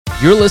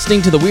You're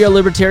listening to the We Are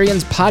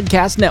Libertarians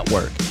Podcast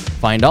Network.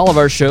 Find all of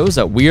our shows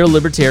at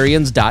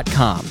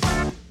wearelibertarians.com.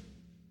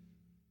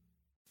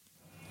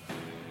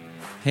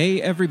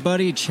 Hey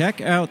everybody, check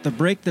out the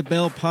Break the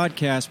Bell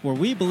podcast, where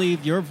we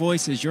believe your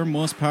voice is your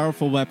most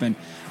powerful weapon.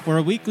 We're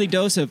a weekly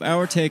dose of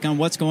our take on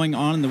what's going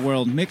on in the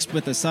world, mixed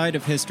with a side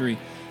of history.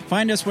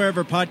 Find us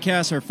wherever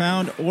podcasts are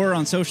found or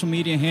on social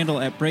media handle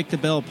at Break the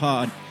Bell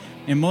Pod.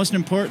 And most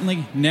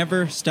importantly,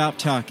 never stop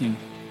talking.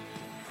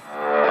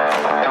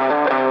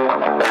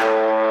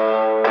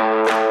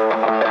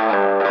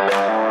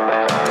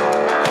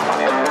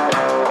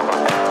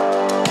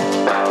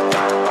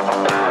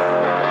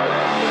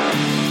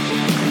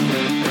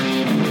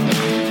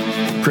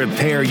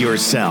 Prepare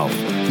yourself.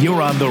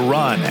 You're on the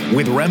run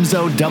with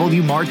Remzo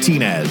W.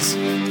 Martinez.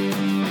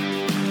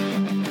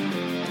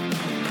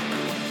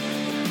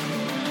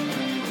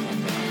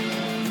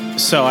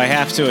 So I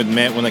have to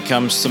admit, when it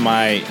comes to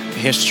my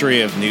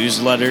history of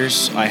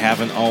newsletters, I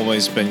haven't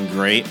always been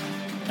great.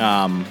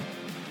 And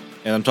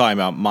I'm talking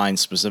about mine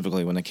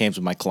specifically. When it came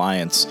to my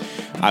clients,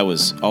 I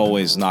was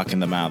always knocking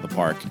them out of the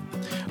park.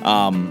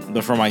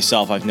 But for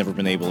myself, I've never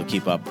been able to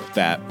keep up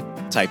that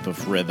type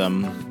of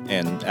rhythm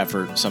and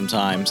effort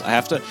sometimes. I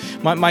have to,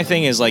 my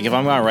thing is, like, if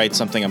I'm going to write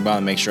something, I'm going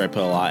to make sure I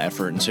put a lot of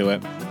effort into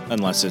it,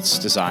 unless it's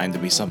designed to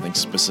be something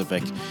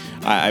specific.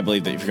 I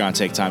believe that if you're going to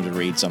take time to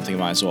read something, it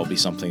might as well be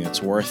something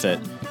that's worth it.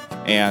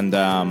 And,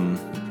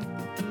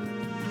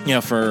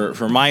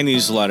 for my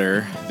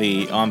newsletter,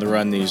 the On the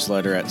Run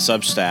newsletter at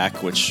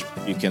Substack, which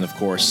you can, of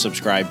course,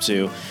 subscribe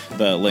to,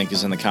 the link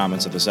is in the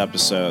comments of this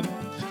episode,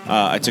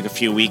 I took a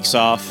few weeks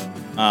off.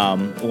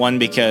 One,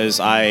 because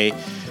I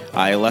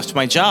left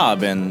my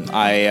job, and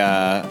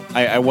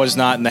I was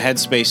not in the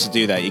headspace to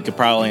do that. You could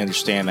probably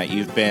understand that.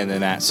 You've been in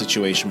that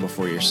situation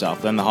before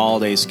yourself. Then the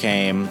holidays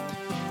came,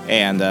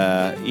 and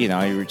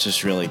I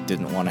just really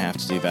didn't want to have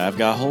to do that. I've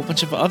got a whole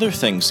bunch of other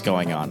things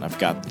going on. I've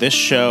got this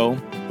show,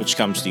 which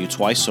comes to you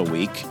twice a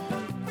week.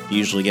 You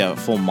usually get a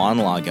full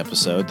monologue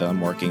episode that I'm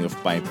working with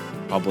my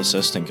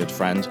publicist and good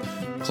friend,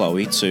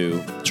 Chloe,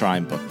 to try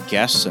and book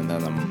guests, and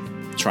then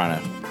I'm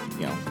trying to,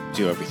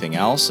 do everything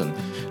else. And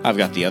I've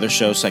got the other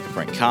show, Second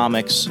Print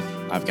Comics.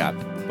 I've got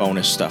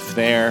bonus stuff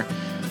there.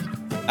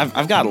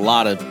 I've got a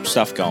lot of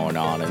stuff going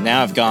on, and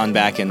now I've gone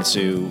back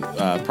into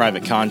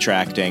private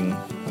contracting,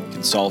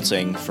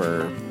 consulting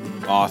for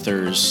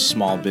authors,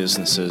 small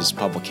businesses,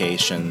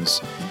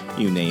 publications,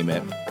 you name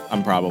it.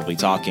 I'm probably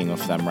talking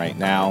with them right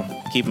now,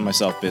 keeping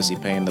myself busy,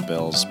 paying the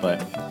bills,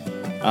 but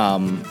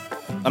I'm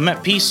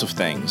at peace with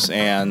things.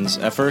 And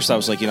at first I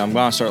was like, I'm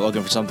going to start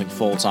looking for something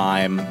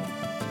full-time,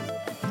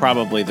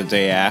 probably the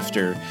day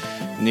after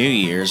New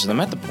Year's, and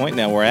I'm at the point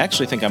now where I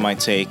actually think I might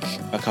take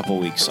a couple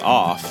weeks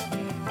off.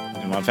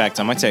 And in fact,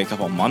 I might take a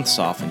couple months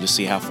off and just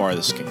see how far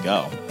this can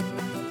go.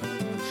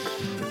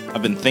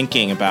 I've been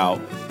thinking about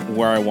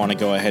where I want to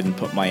go ahead and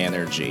put my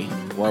energy,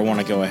 where I want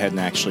to go ahead and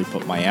actually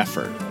put my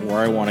effort, where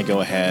I want to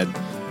go ahead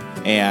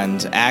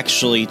and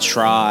actually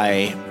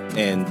try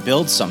and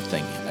build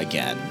something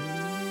again.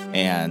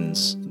 And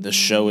the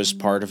show is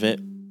part of it.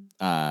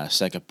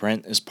 Second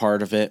Print is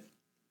part of it.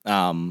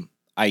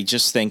 I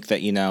just think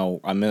that,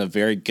 I'm in a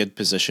very good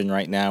position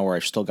right now where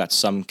I've still got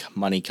some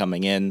money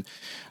coming in,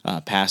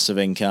 passive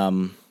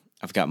income.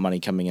 I've got money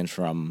coming in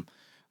from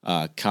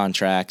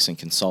contracts and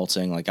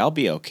consulting. Like, I'll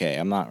be okay.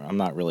 I'm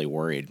not really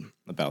worried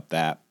about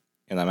that.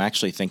 And I'm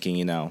actually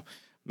thinking,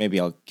 maybe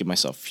I'll give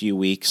myself a few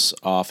weeks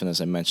off. And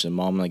as I mentioned a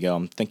moment ago,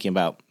 I'm thinking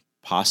about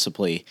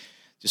possibly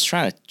just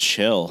trying to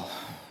chill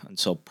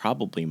until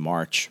probably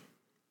March.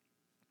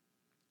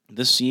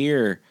 This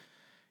year,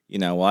 I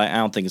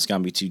don't think it's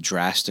going to be too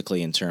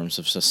drastically in terms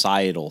of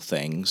societal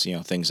things,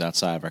 things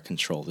outside of our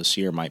control. This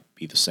year might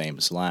be the same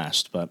as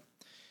last, but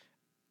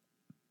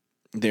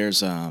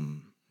there's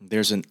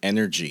an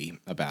energy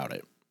about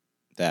it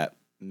that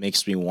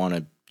makes me want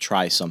to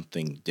try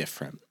something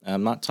different.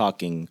 I'm not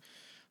talking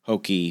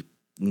hokey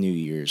New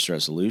Year's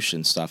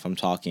resolution stuff. I'm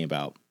talking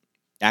about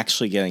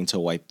actually getting to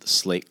wipe the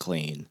slate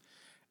clean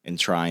and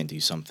try and do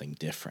something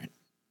different.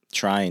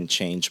 Try and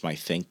change my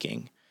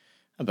thinking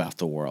about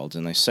the world.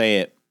 And I say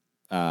it,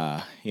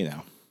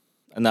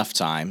 enough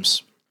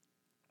times.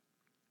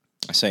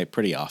 I say it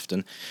pretty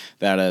often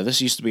that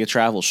this used to be a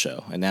travel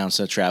show, and now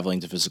instead of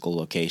traveling to physical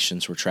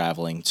locations, we're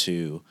traveling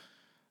to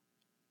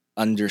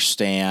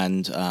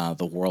understand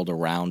the world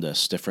around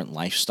us, different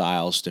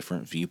lifestyles,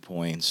 different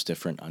viewpoints,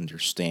 different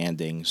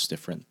understandings,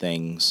 different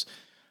things,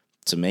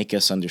 to make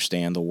us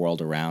understand the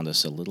world around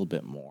us a little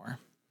bit more.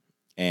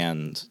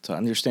 And to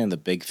understand the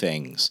big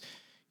things,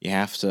 you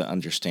have to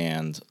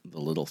understand the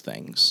little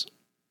things.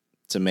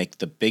 To make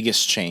the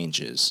biggest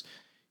changes,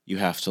 you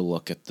have to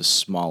look at the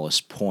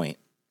smallest point,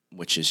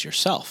 which is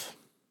yourself.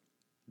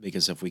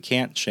 Because if we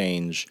can't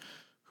change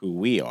who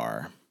we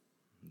are,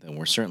 then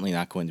we're certainly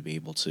not going to be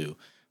able to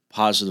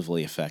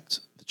positively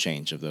affect the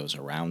change of those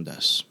around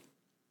us.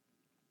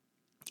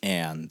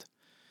 And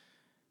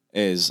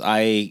as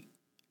I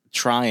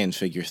try and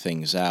figure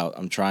things out,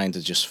 I'm trying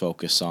to just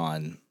focus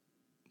on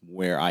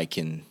where I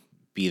can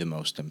be the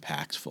most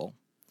impactful.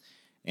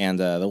 And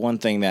the one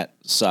thing that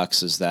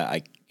sucks is that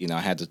I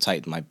had to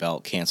tighten my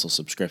belt, cancel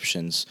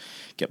subscriptions,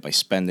 get my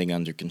spending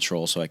under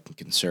control so I can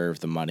conserve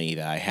the money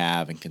that I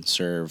have and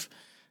conserve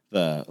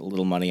the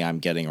little money I'm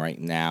getting right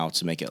now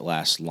to make it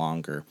last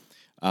longer.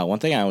 One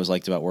thing I always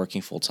liked about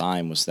working full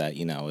time was that,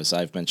 as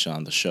I've mentioned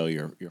on the show,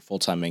 your full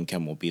time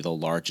income will be the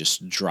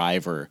largest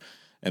driver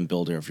and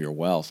builder of your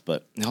wealth.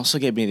 But it also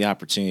gave me the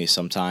opportunity to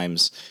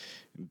sometimes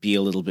be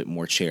a little bit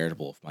more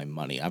charitable with my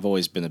money. I've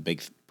always been a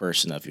big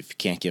person of, if you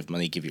can't give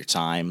money, give your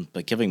time.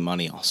 But giving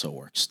money also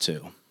works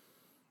too.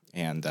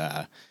 And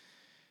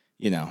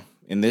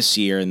in this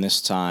year, in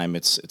this time,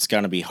 it's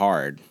going to be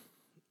hard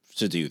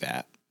to do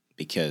that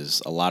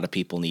because a lot of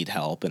people need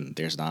help, and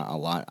there's not a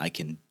lot I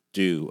can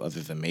do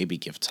other than maybe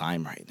give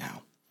time right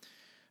now.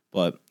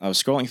 But I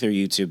was scrolling through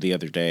YouTube the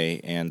other day,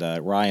 and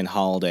Ryan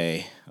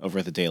Holiday over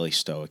at the Daily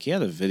Stoic, he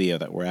had a video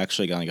that we're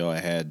actually going to go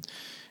ahead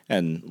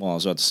and, well, I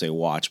was about to say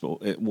watch, but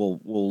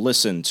we'll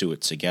listen to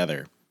it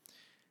together.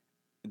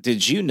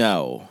 Did you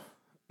know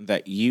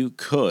that you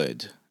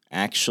could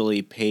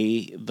actually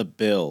pay the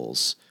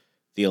bills,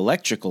 the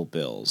electrical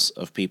bills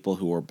of people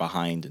who were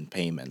behind in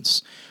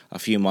payments? A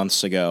few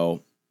months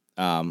ago,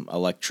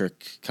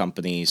 electric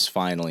companies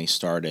finally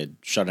started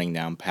shutting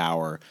down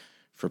power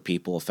for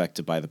people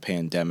affected by the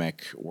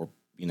pandemic, or,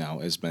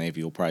 as many of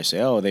you will probably say,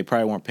 oh, they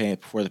probably weren't paying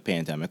it before the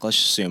pandemic. Let's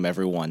just assume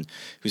everyone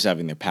who's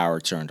having their power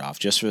turned off,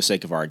 just for the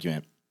sake of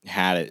argument,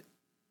 had it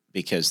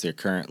because they're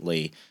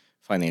currently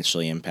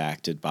financially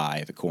impacted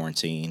by the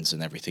quarantines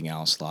and everything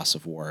else, loss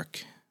of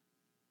work,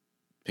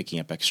 picking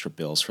up extra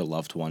bills for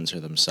loved ones or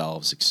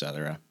themselves,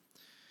 etc.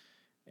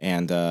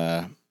 And,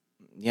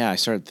 I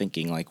started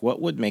thinking, what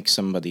would make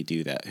somebody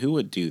do that? Who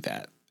would do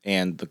that?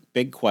 And the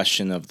big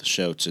question of the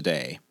show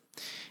today,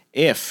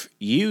 if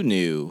you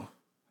knew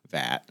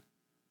that,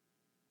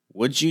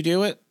 would you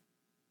do it?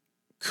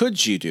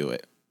 Could you do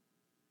it?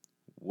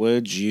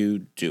 Would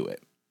you do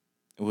it?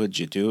 Would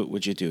you do it?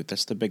 Would you do it?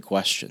 That's the big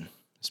question,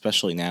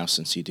 especially now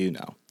since you do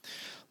know.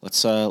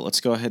 Let's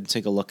go ahead and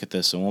take a look at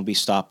this, and we'll be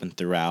stopping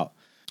throughout,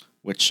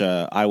 which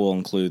I will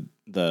include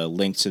the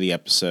link to the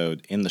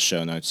episode in the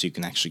show notes so you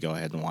can actually go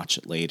ahead and watch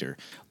it later.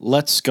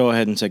 Let's go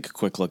ahead and take a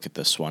quick look at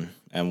this one,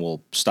 and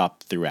we'll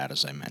stop throughout,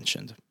 as I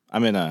mentioned.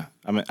 I'm in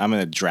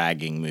a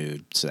dragging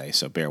mood today,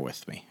 so bear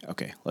with me.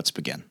 Okay, let's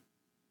begin.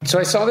 So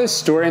I saw this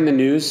story in the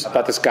news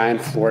about this guy in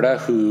Florida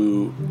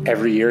who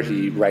every year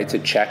he writes a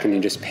check and he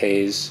just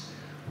pays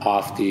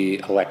off the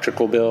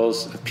electrical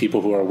bills of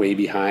people who are way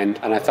behind.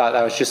 And I thought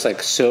that was just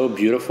so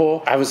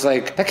beautiful. I was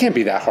like, that can't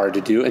be that hard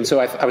to do. And so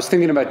I was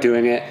thinking about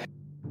doing it.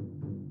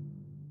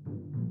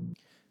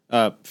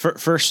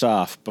 First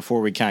off,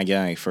 before we kind of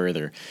get any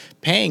further,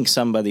 paying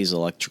somebody's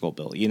electrical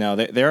bill,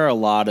 there are a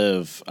lot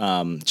of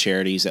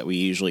charities that we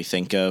usually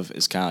think of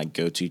as kind of like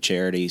go-to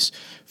charities.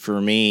 For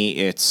me,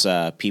 it's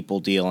people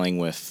dealing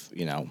with,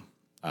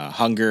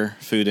 hunger,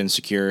 food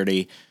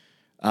insecurity,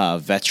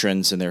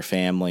 veterans and their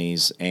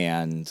families,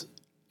 and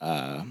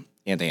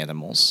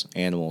animals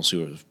who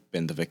have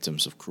been the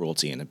victims of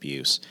cruelty and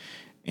abuse.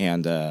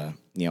 And,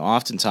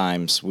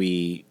 oftentimes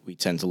we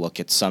tend to look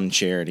at some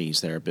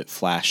charities that are a bit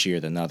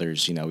flashier than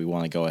others. We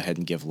want to go ahead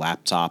and give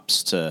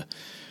laptops to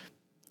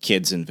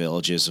kids in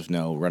villages with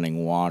no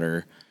running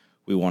water.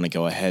 We want to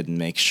go ahead and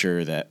make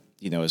sure that,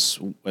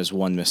 as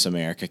one Miss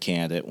America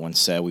candidate once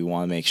said, we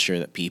want to make sure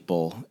that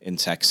people in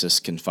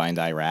Texas can find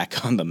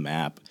Iraq on the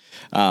map.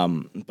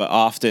 But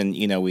often,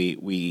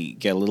 we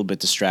get a little bit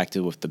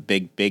distracted with the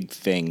big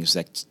things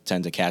that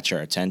tend to catch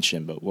our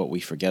attention. But what we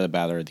forget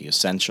about are the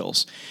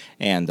essentials.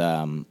 And,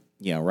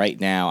 right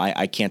now,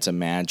 I can't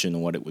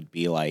imagine what it would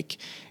be like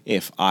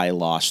if I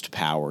lost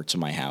power to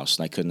my house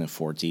and I couldn't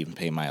afford to even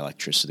pay my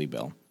electricity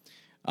bill.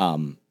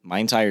 My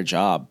entire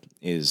job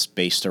is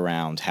based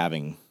around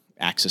having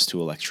access to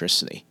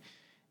electricity.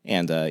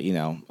 And,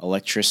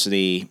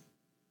 electricity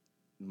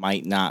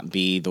might not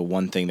be the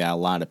one thing that a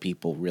lot of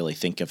people really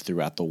think of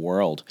throughout the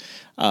world.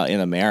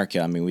 In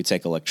America, we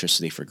take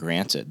electricity for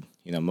granted.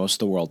 Most of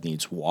the world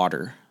needs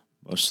water.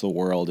 Most of the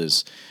world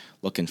is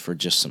looking for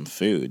just some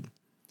food.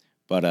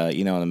 But,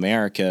 in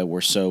America,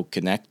 we're so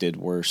connected.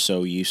 We're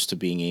so used to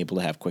being able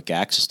to have quick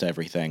access to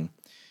everything.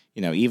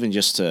 Even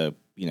just to,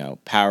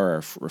 power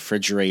our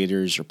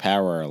refrigerators or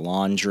power our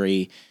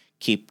laundry,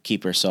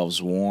 keep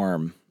ourselves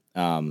warm.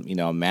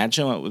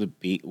 Imagine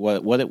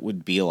what it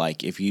would be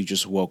like if you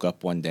just woke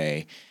up one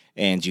day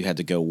and you had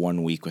to go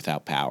 1 week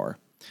without power.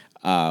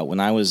 When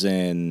I was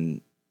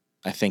in,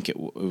 I think it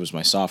was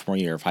my sophomore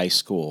year of high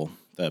school,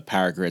 the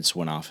power grids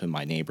went off in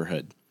my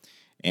neighborhood.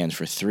 And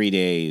for 3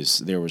 days,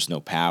 there was no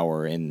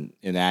power in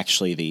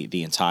actually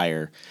the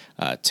entire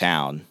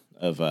town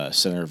of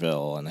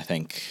Centerville and I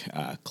think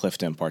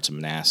Clifton, parts of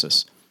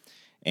Manassas.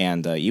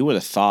 And you would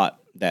have thought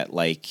that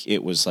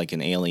it was like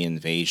an alien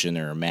invasion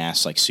or a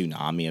mass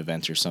tsunami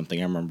event or something.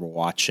 I remember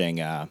watching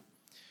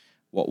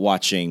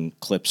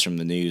clips from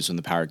the news when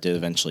the power did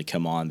eventually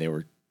come on. They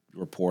were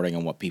reporting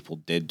on what people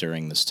did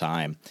during this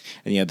time.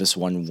 And you had this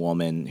one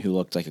woman who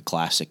looked like a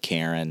classic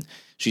Karen.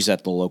 She's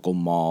at the local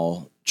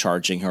mall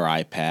charging her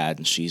iPad,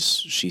 and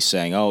she's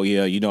saying, "Oh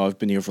yeah, I've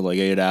been here for like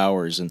 8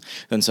 hours," and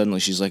then suddenly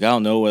she's like, "I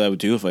don't know what I would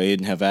do if I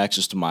didn't have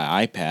access to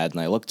my iPad."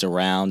 And I looked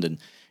around, and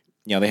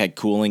they had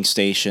cooling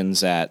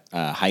stations at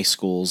high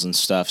schools and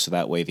stuff, so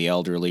that way the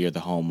elderly or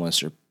the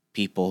homeless or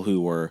people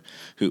who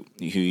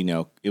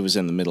it was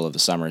in the middle of the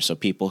summer, so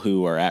people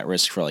who are at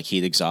risk for like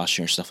heat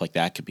exhaustion or stuff like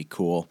that could be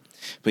cool.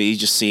 But you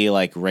just see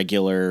like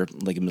regular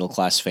like middle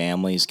class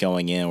families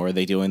going in. What are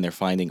they doing? They're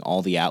finding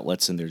all the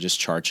outlets and they're just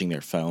charging their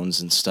phones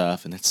and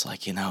stuff. And it's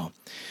like,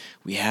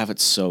 we have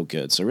it so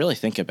good. So really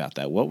think about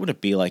that. What would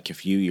it be like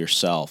if you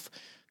yourself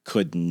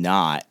could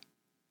not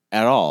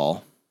at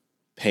all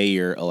pay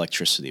your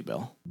electricity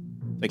bill?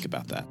 Think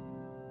about that.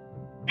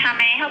 How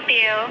may I help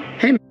you?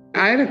 Hey,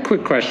 I had a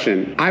quick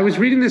question. I was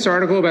reading this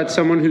article about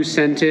someone who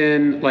sent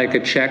in like a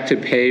check to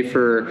pay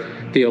for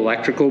the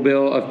electrical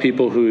bill of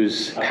people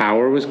whose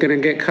power was going to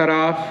get cut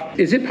off.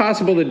 Is it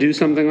possible to do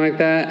something like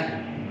that?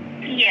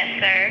 Yes,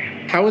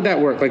 sir. How would that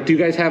work? Like, do you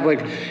guys have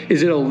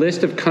is it a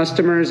list of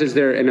customers? Is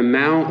there an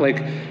amount?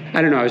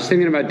 I don't know. I was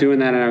thinking about doing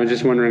that and I was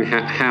just wondering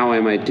how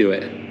I might do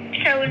it.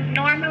 So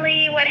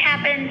normally what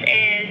happens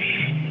is,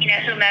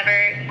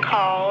 whomever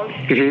calls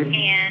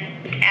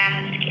and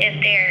asks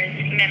if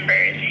there's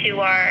members who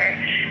are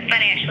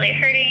financially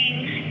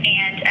hurting,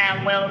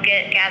 and we'll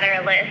gather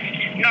a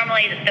list.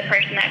 Normally the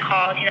person that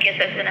calls, gives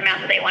us an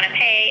amount that they want to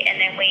pay, and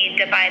then we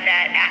divide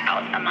that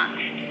out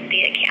amongst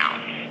the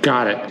accounts.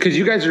 Got it. Because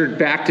you guys are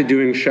back to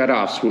doing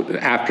shutoffs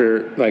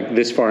after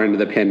this far into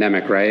the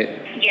pandemic, right?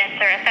 Yes,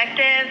 sir.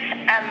 Effective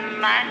a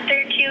month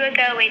or two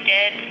ago, we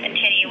did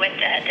continue with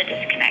the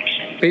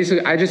disconnection.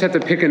 Basically, I just have to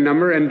pick a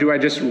number, and do I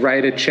just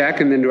write a check,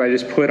 and then do I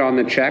just put on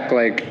the check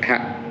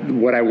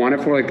what I want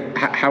it for?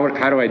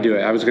 How do I do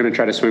it? I was going to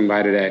try to swing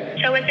by today.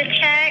 So with the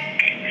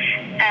check,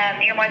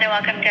 you're more than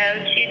welcome to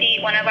go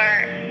to one of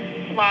our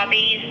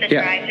lobbies. The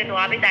drive-through, the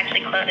lobby's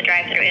actually closed. The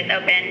drive-through is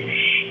open,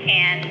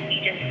 and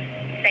you just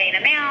say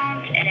an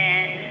amount, and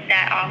then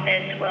that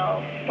office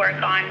will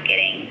work on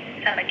getting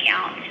some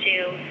accounts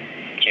to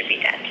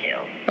attribute that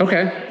to.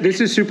 Okay. This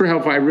is super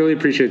helpful. I really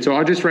appreciate it. So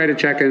I'll just write a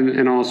check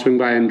and I'll swing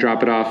by and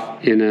drop it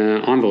off in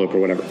an envelope or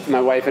whatever. My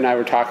wife and I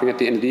were talking at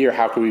the end of the year,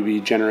 how can we be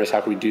generous?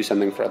 How can we do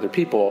something for other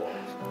people?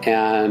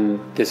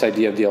 And this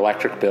idea of the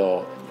electric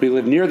bill. We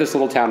live near this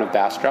little town of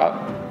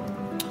Bastrop.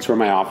 That's where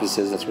my office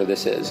is. That's where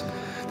this is.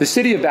 The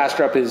city of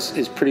Bastrop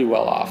is pretty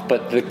well off,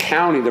 but the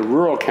county, the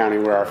rural county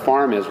where our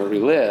farm is, where we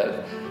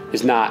live,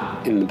 is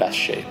not in the best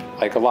shape.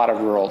 Like a lot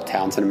of rural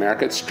towns in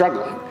America, it's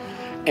struggling.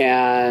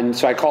 And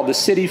so I called the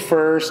city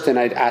first, and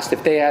I asked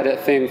if they had a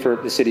thing for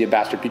the city of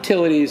Bastrop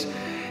Utilities.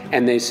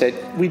 And they said,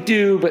 we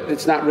do, but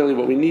it's not really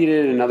what we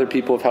needed. And other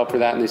people have helped for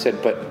that. And they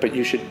said, but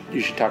you should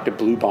talk to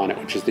Bluebonnet,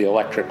 which is the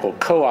electrical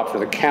co-op for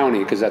the county,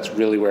 because that's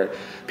really where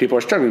people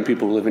are struggling.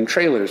 People who live in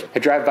trailers. I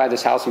drive by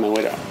this house on my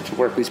way to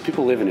work. These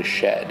people live in a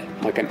shed,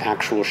 like an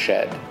actual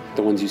shed,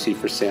 the ones you see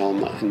for sale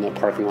in the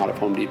parking lot of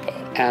Home Depot.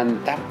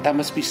 And that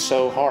must be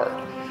so hard.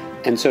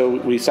 And so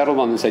we settled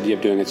on this idea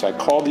of doing it. So I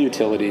called the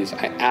utilities.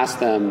 I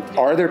asked them,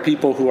 are there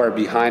people who are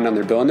behind on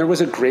their bill? And there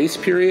was a grace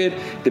period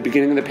at the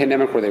beginning of the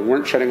pandemic where they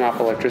weren't shutting off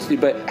electricity.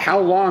 But how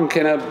long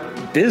can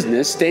a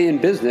business stay in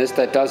business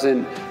that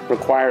doesn't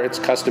require its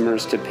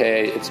customers to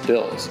pay its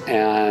bills?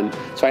 And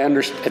so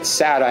it's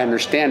sad, I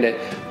understand it,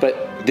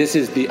 but this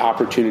is the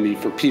opportunity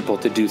for people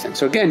to do things.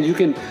 So again, you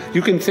can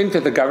think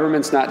that the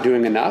government's not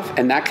doing enough,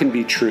 and that can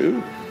be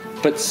true,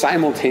 but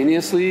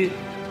simultaneously,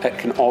 it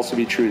can also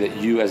be true that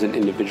you as an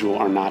individual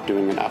are not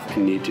doing enough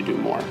and need to do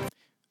more.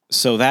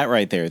 So that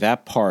right there,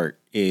 that part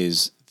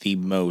is the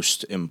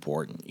most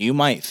important. You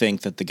might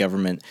think that the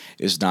government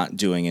is not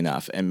doing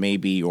enough, and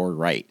maybe you're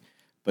right,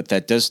 but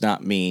that does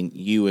not mean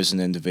you as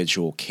an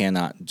individual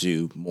cannot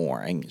do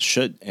more and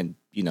should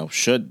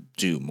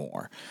do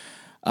more.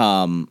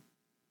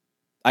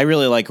 I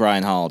really like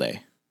Ryan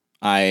Holiday.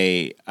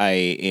 I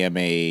am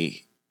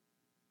a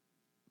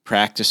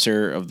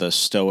practicer of the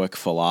Stoic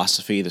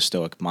philosophy, the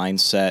Stoic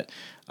mindset.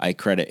 I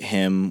credit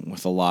him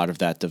with a lot of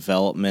that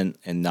development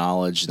and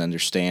knowledge and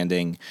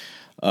understanding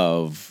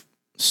of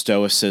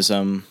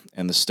Stoicism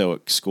and the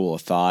Stoic school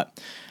of thought.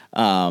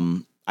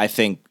 I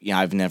think,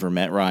 I've never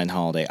met Ryan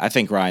Holiday. I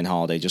think Ryan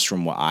Holiday, just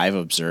from what I've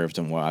observed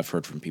and what I've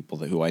heard from people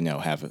who I know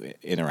have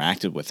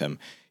interacted with him,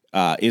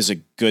 is a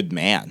good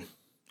man.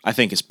 I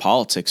think his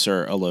politics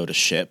are a load of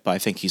shit, but I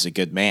think he's a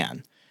good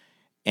man.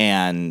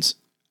 And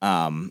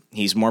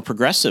he's more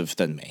progressive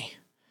than me.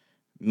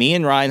 Me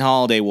and Ryan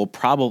Holiday will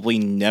probably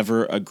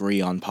never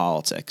agree on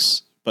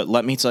politics, but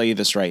let me tell you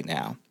this right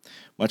now.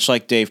 Much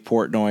like Dave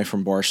Portnoy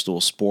from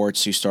Barstool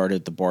Sports, who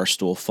started the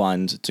Barstool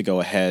Fund to go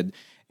ahead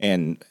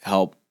and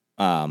help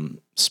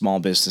small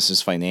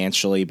businesses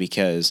financially,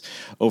 because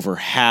over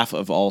half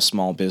of all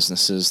small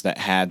businesses that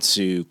had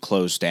to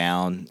close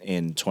down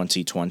in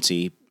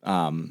 2020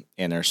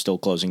 and are still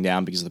closing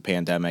down because of the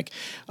pandemic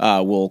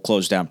will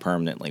close down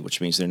permanently,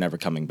 which means they're never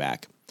coming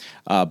back.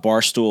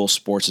 Barstool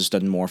Sports has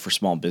done more for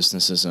small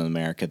businesses in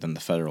America than the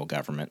federal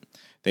government.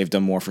 They've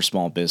done more for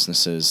small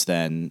businesses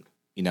than,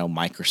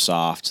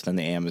 Microsoft, than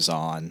the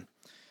Amazon,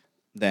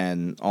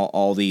 than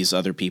all these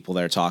other people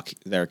that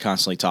are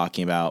constantly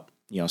talking about,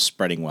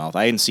 spreading wealth.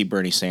 I didn't see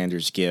Bernie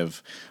Sanders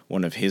give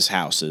one of his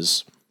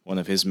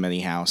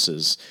many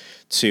houses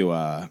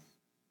to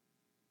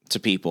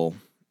people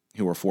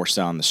who were forced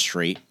out on the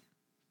street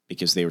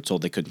because they were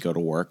told they couldn't go to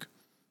work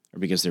or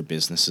because their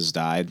businesses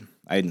died.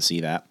 I didn't see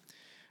that.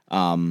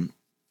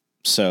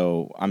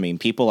 So,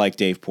 people like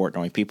Dave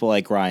Portnoy, people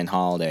like Ryan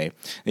Holiday,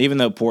 even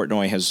though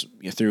Portnoy has,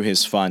 through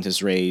his fund,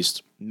 has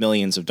raised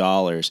millions of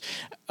dollars,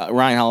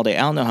 Ryan Holiday,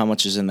 I don't know how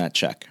much is in that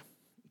check,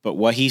 but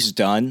what he's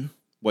done,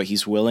 what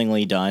he's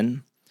willingly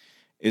done,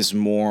 is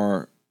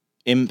more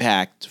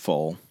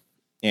impactful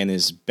and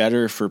is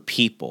better for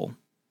people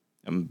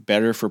and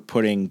better for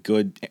putting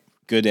good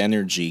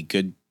energy,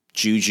 good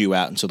juju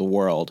out into the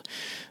world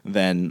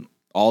than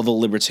all the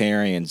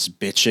libertarians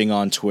bitching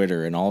on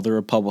Twitter and all the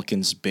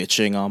Republicans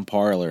bitching on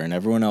Parler and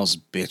everyone else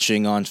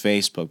bitching on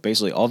Facebook.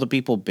 Basically, all the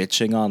people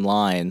bitching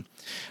online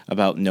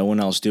about no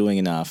one else doing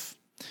enough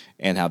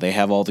and how they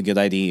have all the good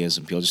ideas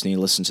and people just need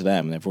to listen to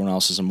them and everyone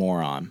else is a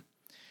moron.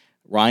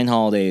 Ryan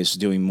Holiday is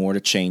doing more to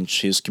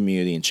change his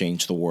community and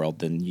change the world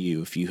than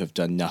you if you have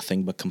done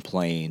nothing but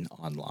complain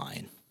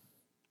online.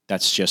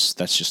 That's just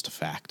a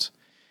fact.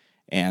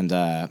 And,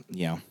 I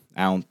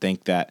don't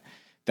think that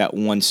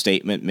one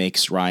statement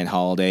makes Ryan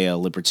Holiday a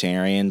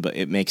libertarian, but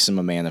it makes him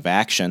a man of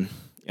action.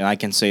 And I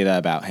can say that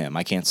about him.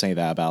 I can't say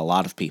that about a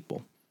lot of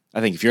people.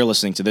 I think if you're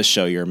listening to this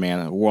show, you're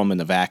a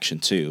woman of action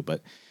too,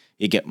 but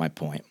you get my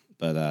point.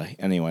 But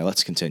anyway,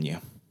 let's continue.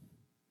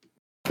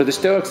 For the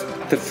Stoics,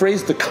 the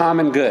phrase "the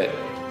common good"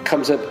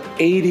 comes up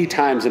 80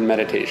 times in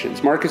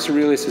Meditations. Marcus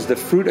Aurelius says the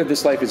fruit of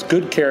this life is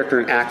good character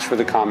and acts for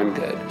the common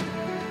good.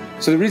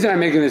 So the reason I'm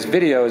making this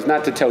video is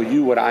not to tell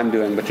you what I'm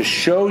doing, but to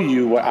show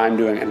you what I'm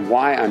doing and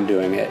why I'm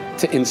doing it,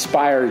 to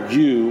inspire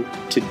you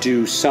to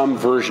do some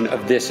version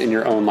of this in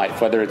your own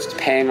life, whether it's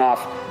paying off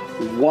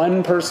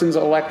one person's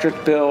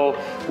electric bill,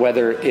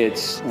 whether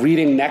it's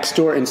reading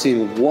Nextdoor and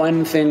seeing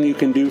one thing you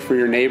can do for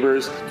your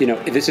neighbors.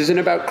 This isn't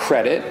about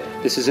credit.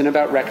 This isn't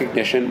about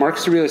recognition.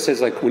 Marcus Aurelius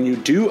says, when you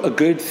do a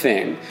good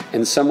thing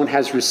and someone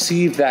has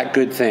received that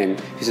good thing,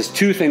 he says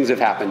two things have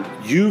happened.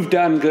 You've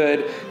done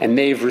good and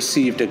they've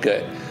received a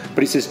good.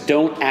 But he says,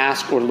 don't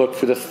ask or look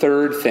for the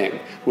third thing,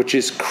 which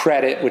is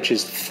credit, which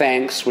is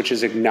thanks, which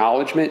is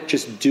acknowledgement.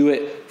 Just do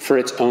it for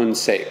its own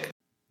sake.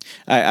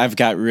 I've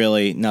got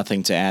really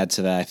nothing to add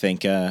to that. I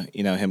think,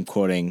 him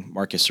quoting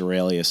Marcus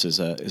Aurelius is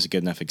a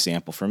good enough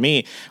example. For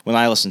me, when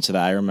I listen to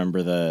that, I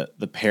remember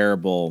the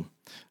parable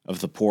of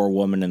the poor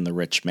woman and the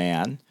rich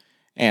man.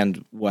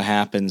 And what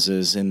happens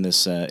is in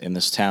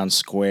this town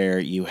square,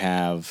 you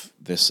have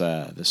this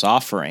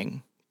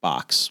offering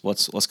box.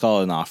 Let's call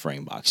it an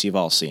offering box. You've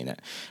all seen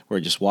it, where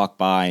you just walk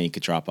by and you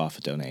could drop off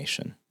a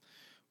donation.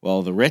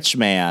 Well, the rich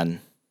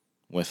man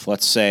with,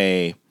 let's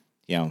say,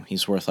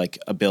 he's worth like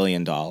 $1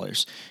 billion.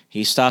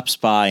 He stops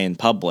by in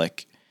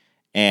public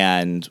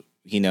and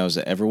he knows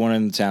that everyone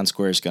in the town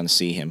square is going to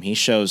see him. He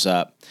shows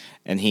up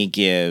and he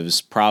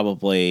gives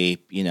probably,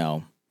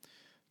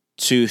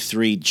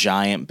 2-3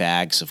 giant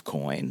bags of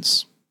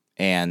coins.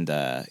 And,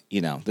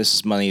 this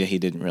is money that he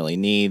didn't really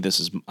need.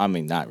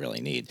 Not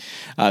really need.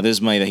 This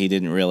is money that he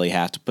didn't really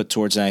have to put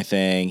towards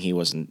anything. He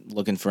wasn't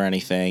looking for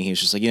anything. He was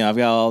just like, I've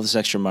got all this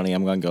extra money.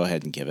 I'm going to go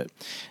ahead and give it.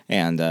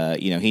 And,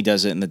 he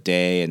does it in the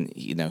day and,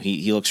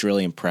 he looks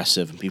really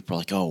impressive. And people are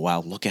like, oh, wow,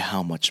 look at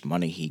how much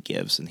money he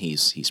gives. And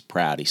he's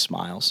proud. He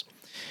smiles.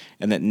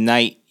 And at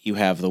night, you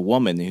have the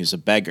woman who's a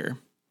beggar.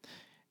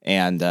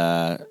 And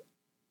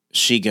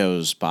she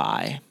goes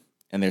by.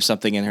 And there's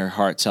something in her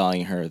heart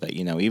telling her that,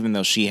 even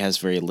though she has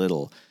very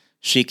little,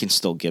 she can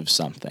still give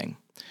something.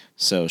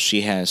 So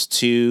she has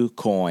 2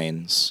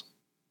 coins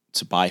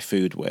to buy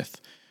food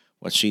with.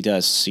 What she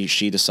does,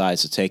 she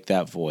decides to take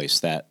that voice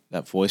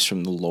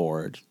from the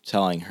Lord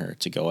telling her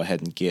to go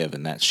ahead and give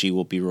and that she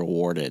will be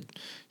rewarded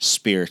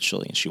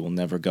spiritually and she will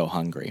never go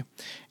hungry.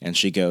 And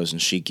she goes and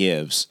she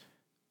gives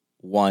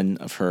 1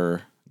 of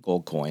her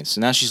gold coins. So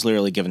now she's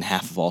literally given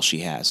half of all she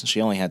has. And she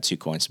only had 2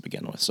 coins to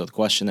begin with. So the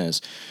question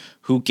is,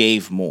 who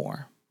gave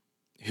more?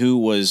 Who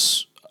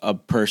was a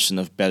person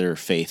of better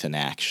faith and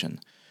action?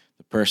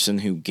 The person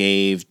who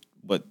gave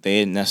what they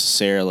didn't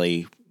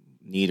necessarily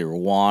need or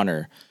want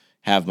or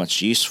have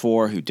much use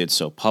for, who did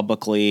so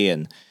publicly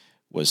and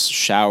was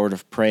showered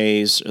of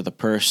praise, or the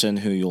person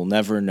who you'll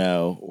never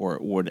know or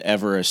would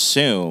ever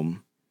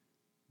assume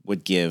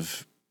would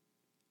give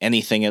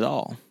anything at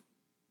all?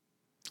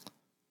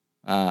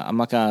 I'm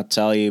not going to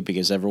tell you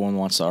because everyone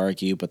wants to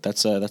argue, but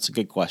that's a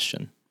good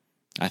question.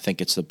 I think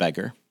it's the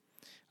beggar.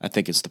 I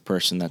think it's the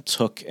person that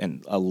took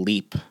a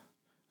leap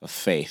of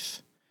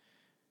faith.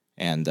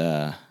 And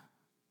I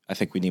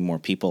think we need more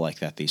people like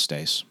that these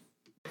days.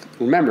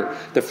 Remember,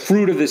 the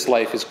fruit of this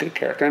life is good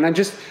character. And I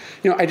just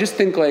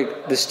think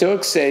like the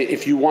Stoics say,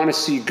 if you want to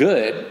see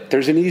good,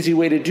 there's an easy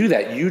way to do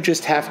that. You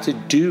just have to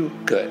do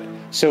good.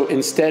 So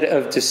instead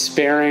of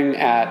despairing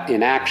at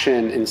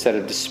inaction, instead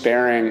of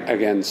despairing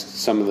against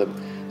some of the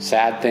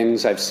sad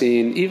things I've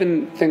seen,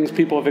 even things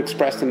people have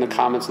expressed in the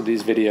comments of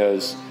these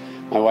videos,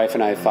 my wife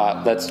and I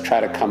thought, let's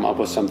try to come up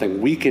with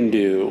something we can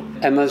do,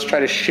 and let's try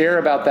to share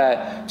about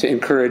that to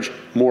encourage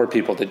more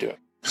people to do it.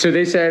 So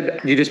they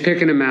said you just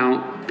pick an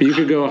amount, but you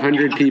could go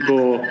 100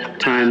 people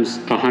times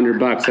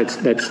 $100.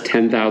 That's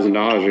 $10,000.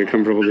 Are you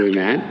comfortable doing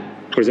that?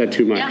 Or is that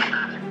too much?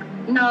 Yeah.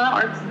 No,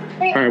 that works.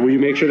 All right, will you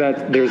make sure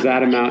that there's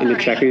that amount in the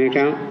checking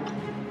account?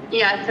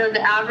 Yeah, so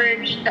the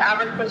average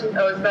person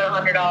owes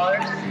about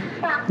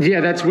 $100.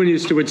 Yeah, that's when you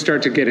would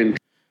start to get in.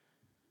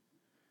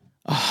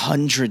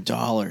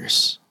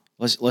 $100.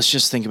 Let's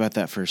just think about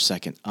that for a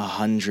second.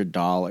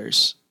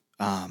 $100.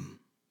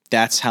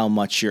 That's how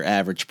much your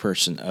average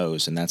person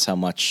owes, and that's how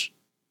much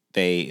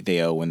they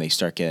owe when they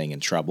start getting in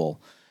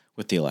trouble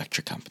with the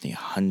electric company.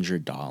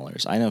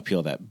 $100. I know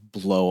people that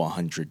blow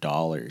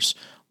 $100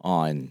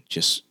 on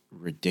just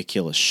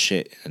ridiculous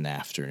shit in an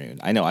afternoon.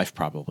 I know I've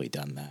probably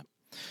done that.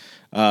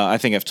 I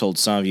think I've told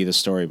some of you the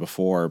story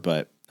before,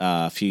 but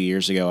a few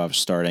years ago I was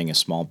starting a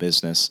small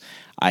business.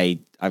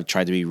 I've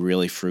tried to be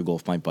really frugal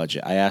with my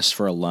budget. I asked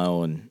for a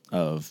loan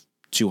of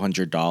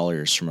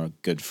 $200 from a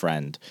good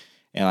friend,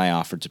 and I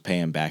offered to pay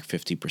him back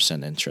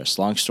 50% interest.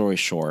 Long story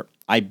short,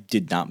 I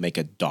did not make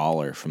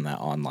 $1 from that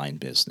online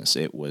business.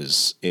 It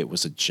was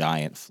a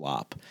giant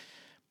flop.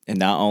 And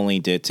not only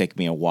did it take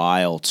me a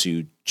while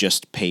to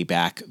just pay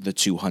back the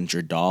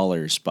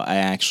 $200, but I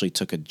actually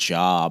took a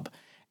job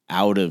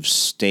out of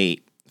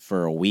state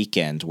for a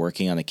weekend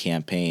working on a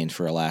campaign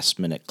for a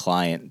last-minute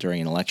client during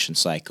an election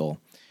cycle.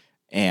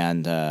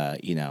 And,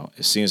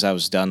 as soon as I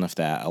was done with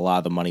that, a lot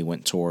of the money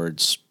went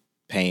towards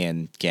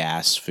paying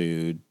gas,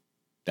 food,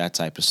 that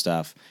type of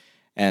stuff.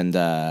 And,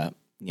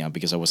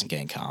 because I wasn't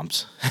getting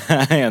comped.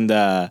 And,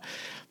 a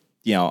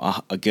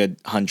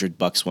good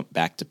 $100 went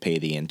back to pay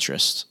the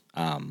interest.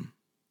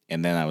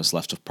 And then I was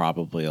left with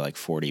probably like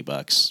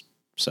 $40.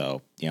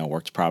 So,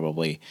 worked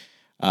probably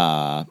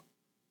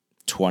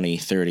 20,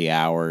 30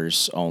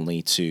 hours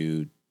only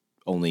to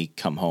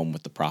come home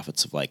with the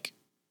profits of like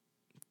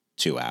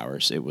 2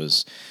 hours. It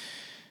was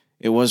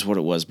what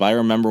it was. But I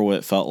remember what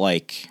it felt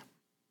like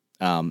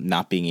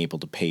not being able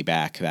to pay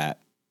back that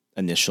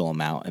initial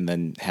amount and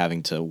then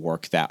having to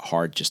work that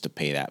hard just to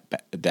pay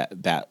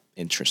that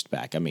interest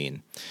back. I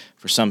mean,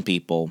 for some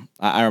people,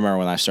 I remember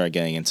when I started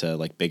getting into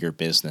like bigger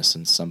business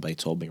and somebody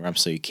told me,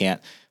 so you can't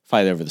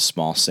fight over the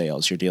small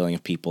sales. You're dealing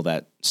with people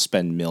that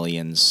spend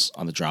millions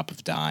on the drop of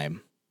a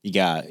dime. You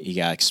got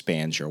to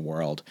expand your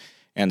world.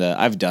 And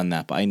I've done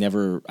that, but I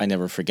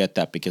never forget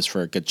that, because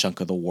for a good chunk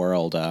of the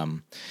world,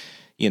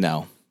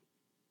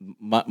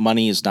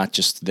 money is not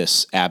just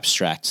this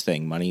abstract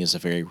thing. Money is a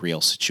very real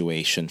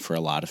situation for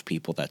a lot of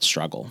people that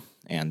struggle.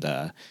 And,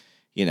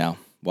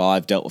 while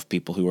I've dealt with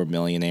people who are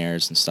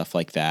millionaires and stuff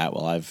like that,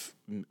 while I've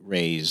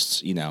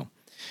raised,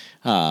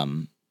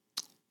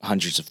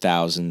 hundreds of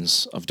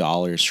thousands of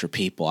dollars for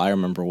people, I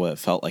remember what it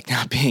felt like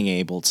not being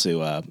able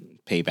to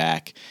pay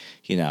back,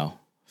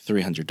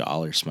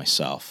 $300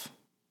 myself.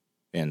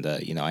 And,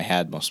 I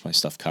had most of my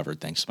stuff covered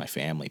thanks to my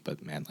family,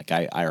 but man, like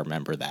I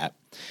remember that.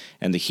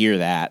 And to hear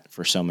that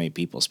for so many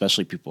people,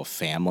 especially people with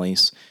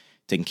families,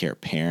 taking care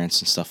of parents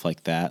and stuff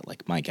like that,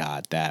 like, my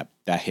God, that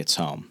hits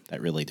home.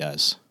 That really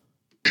does.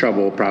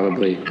 Trouble,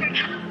 probably.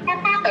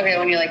 Okay,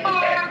 when you like this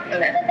better.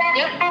 Okay.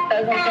 Yep. That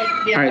sounds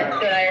like, yeah, All right. that's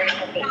good. I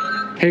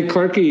already. Hey,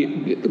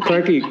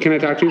 Clarky, can I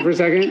talk to you for a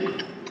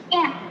second?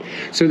 Yeah.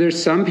 So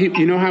there's some people,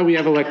 you know how we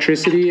have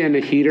electricity and a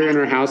heater in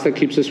our house that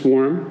keeps us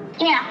warm?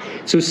 Yeah.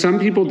 So some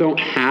people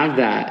don't have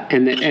that,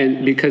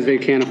 and because they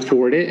can't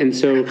afford it. And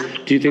so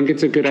do you think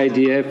it's a good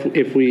idea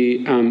if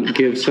we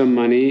give some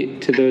money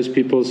to those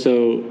people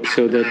so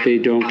that they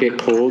don't get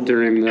cold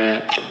during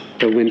the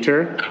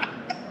winter?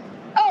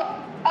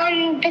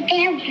 But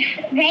they have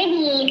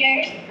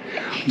radiators.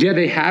 Yeah,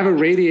 they have a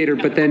radiator,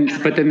 but then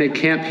they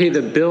can't pay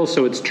the bill,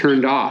 so it's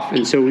turned off.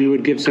 And so we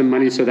would give some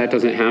money so that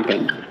doesn't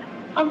happen.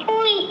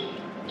 Hopefully,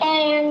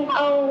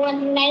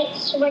 one night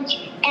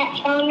switch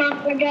at phone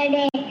off for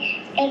day.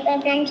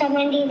 If then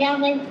someone does that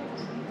with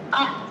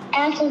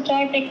us,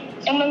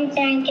 but someone's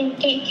trying to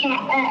get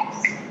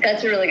us.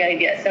 That's a really good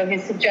idea. So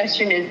his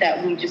suggestion is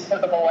that we just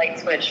flip up a light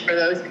switch for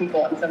those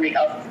people in somebody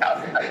else's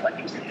house and have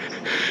electricity.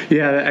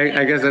 Yeah,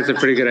 I guess that's a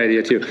pretty good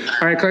idea too.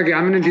 All right, Clarky,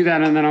 I'm going to do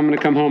that, and then I'm going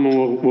to come home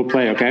and we'll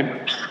play,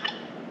 okay?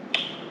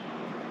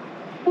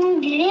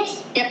 Can you do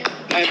this? Yep.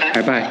 All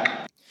right,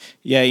 bye.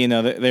 Yeah,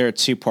 there are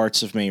two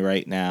parts of me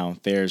right now.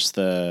 There's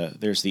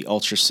the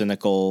ultra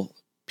cynical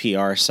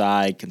PR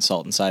side,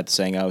 consultant side,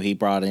 saying, oh, he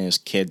brought in his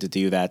kid to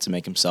do that to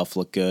make himself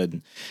look good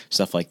and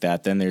stuff like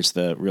that. Then there's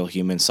the real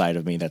human side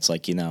of me that's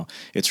like,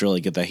 it's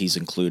really good that he's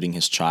including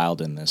his child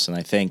in this. And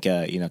I think,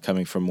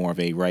 coming from more of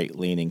a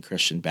right-leaning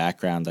Christian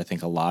background, I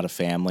think a lot of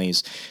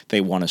families, they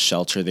want to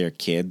shelter their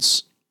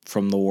kids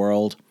from the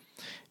world.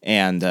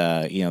 And,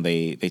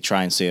 they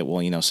try and say,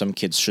 well, some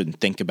kids shouldn't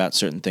think about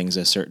certain things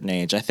at a certain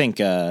age. I think,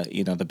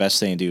 the best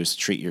thing to do is to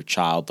treat your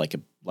child like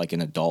like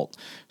an adult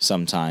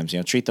sometimes.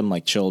 Treat them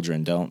like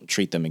children. Don't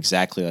treat them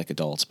exactly like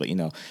adults, but,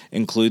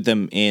 include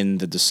them in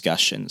the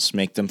discussions.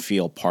 Make them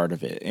feel part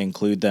of it.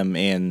 Include them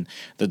in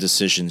the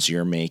decisions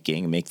you're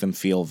making. Make them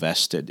feel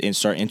vested and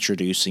start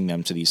introducing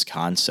them to these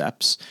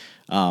concepts.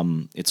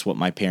 It's what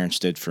my parents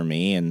did for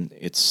me, and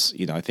it's,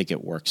 I think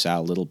it works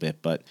out a little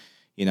bit, but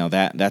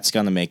that's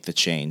going to make the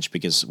change,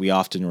 because we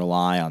often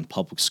rely on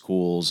public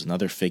schools and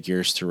other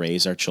figures to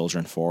raise our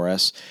children for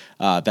us.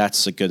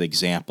 That's a good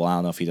example. I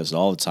don't know if he does it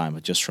all the time,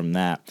 but just from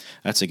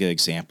that's a good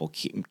example.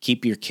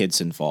 Keep your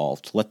kids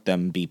involved. Let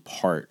them be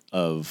part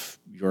of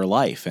your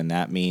life, and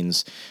that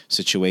means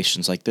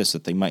situations like this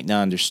that they might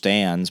not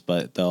understand,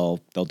 but they'll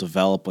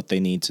develop what they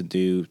need to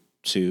do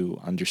to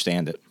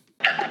understand it.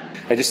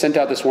 I just sent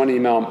out this one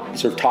email,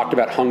 sort of talked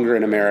about hunger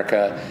in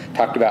America,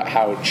 talked about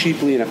how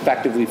cheaply and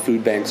effectively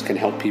food banks can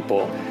help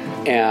people.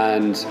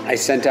 And I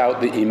sent out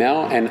the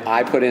email, and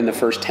I put in the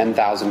first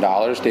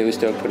 $10,000. Daily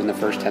Stoic put in the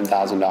first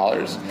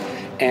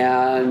 $10,000.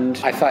 And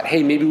I thought,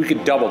 hey, maybe we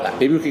could double that.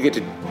 Maybe we could get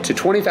to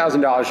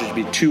 $20,000, which would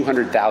be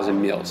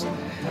 200,000 meals.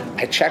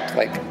 I checked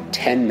like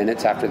 10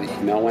 minutes after the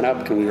email went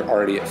up, and we were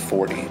already at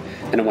 40.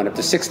 And it went up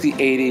to 60,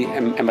 80,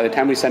 and by the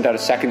time we sent out a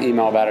second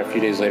email about it a few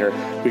days later,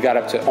 we got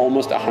up to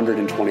almost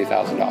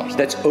 $120,000.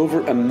 That's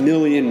over 1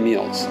 million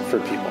meals for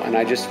people. And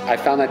I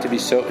found that to be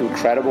so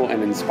incredible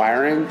and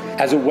inspiring.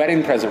 As a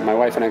wedding present, my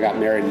wife and I got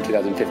married in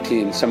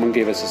 2015. Someone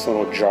gave us this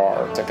little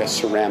jar. It's like a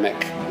ceramic,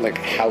 like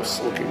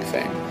house-looking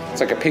thing. It's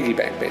like a piggy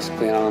bank,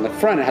 basically. And on the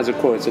front, it has a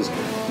quote. It says,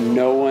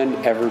 "No one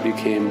ever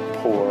became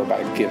poor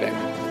by giving."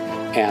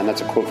 And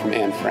that's a quote from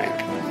Anne Frank.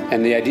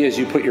 And the idea is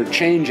you put your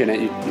change in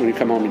it. When you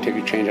come home, you take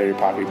your change out of your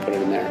pocket, you put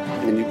it in there,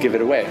 and then you give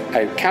it away.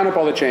 I count up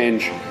all the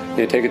change,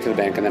 take it to the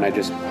bank, and then I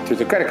just, through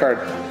the credit card,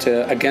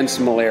 to Against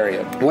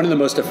Malaria. One of the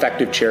most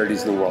effective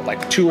charities in the world,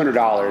 like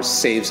 $200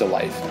 saves a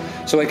life.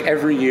 So like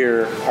every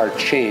year, our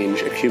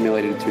change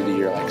accumulated through the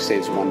year like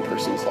saves one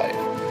person's life,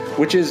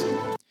 which is...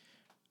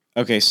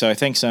 Okay, so I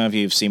think some of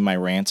you have seen my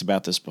rant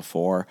about this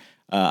before.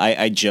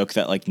 I joke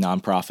that like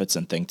nonprofits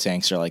and think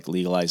tanks are like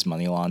legalized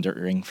money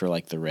laundering for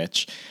like the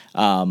rich.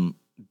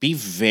 Be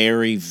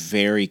very,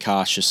 very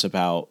cautious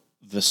about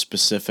the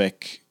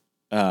specific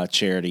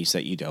charities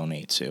that you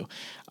donate to.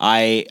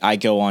 I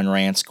go on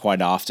rants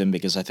quite often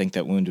because I think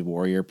that Wounded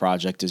Warrior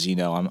Project, as you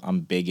know,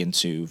 I'm big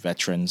into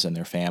veterans and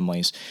their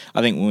families.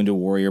 I think Wounded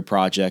Warrior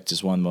Project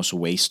is one of the most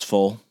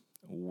wasteful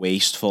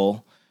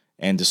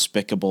and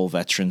despicable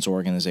veterans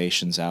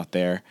organizations out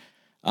there.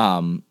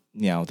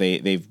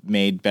 They've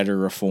made better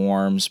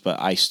reforms, but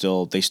they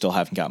still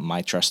haven't gotten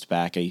my trust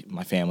back.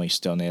 My family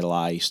still donate a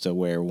lot. I used to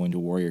wear a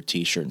Wounded Warrior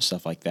T-shirt and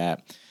stuff like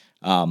that.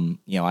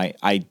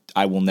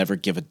 I will never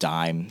give a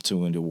dime to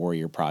Wounded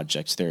Warrior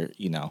projects.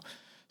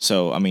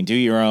 So I mean, do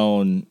your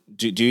own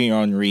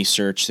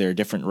research. There are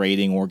different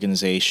rating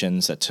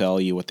organizations that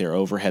tell you what their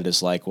overhead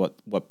is like,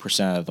 what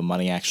percent of the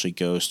money actually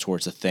goes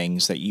towards the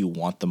things that you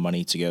want the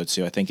money to go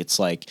to. I think it's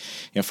like,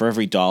 for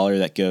every dollar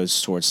that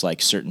goes towards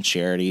like certain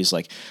charities,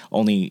 like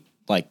only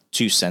like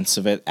 2 cents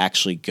of it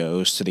actually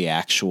goes to the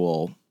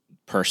actual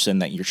person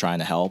that you're trying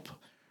to help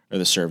or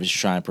the service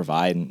you're trying to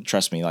provide. And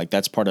trust me, like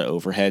that's part of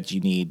overhead. You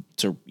need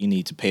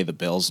to pay the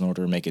bills in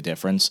order to make a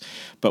difference.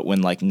 But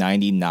when like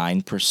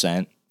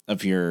 99%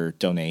 of your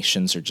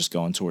donations are just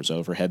going towards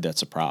overhead,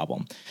 that's a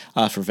problem.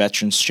 For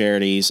veterans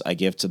charities, I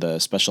give to the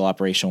Special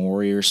Operation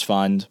Warriors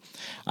Fund.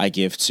 I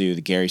give to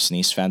the Gary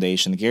Sinise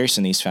Foundation. The Gary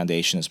Sinise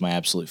Foundation is my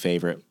absolute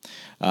favorite.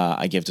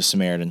 I give to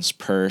Samaritan's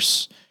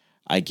Purse.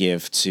 I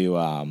give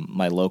to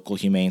my local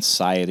Humane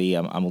Society.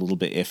 I'm a little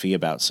bit iffy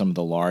about some of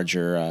the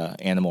larger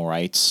animal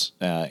rights,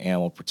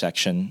 animal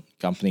protection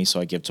companies,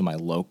 so I give to my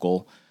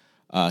local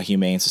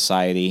Humane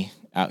Society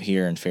out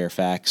here in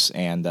Fairfax,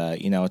 and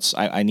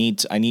I need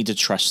to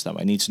trust them.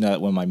 I need to know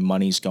that when my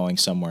money's going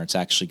somewhere, it's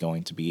actually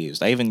going to be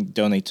used. I even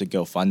donate to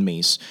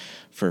GoFundMe's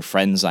for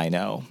friends I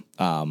know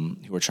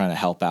who are trying to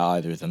help out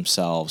either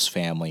themselves,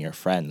 family, or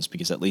friends,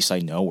 because at least I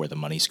know where the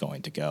money's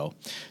going to go.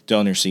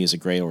 DonorSee is a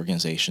great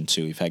organization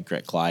too. We've had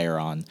Gret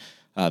Glyer on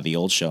the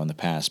old show in the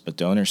past, but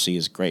DonorSee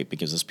is great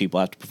because those people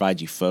have to provide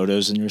you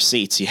photos and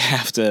receipts. You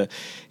have to,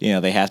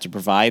 they have to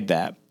provide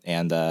that.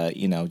 And,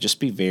 just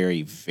be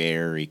very,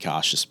 very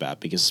cautious about it,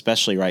 because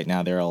especially right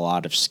now, there are a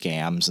lot of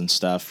scams and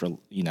stuff for,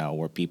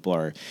 where people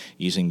are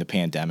using the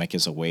pandemic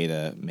as a way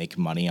to make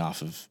money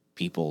off of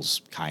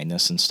people's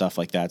kindness and stuff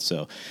like that.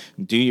 So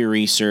do your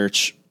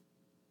research,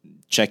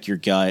 check your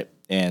gut,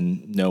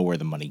 and know where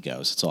the money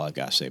goes. That's all I've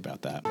got to say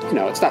about that.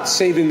 It's not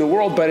saving the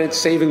world, but it's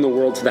saving the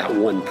world to that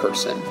one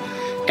person.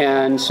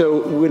 And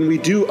so when we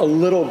do a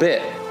little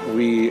bit,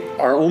 we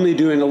are only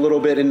doing a little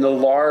bit in the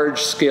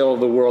large scale of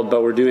the world,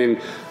 but we're doing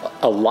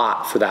a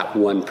lot for that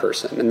one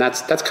person. And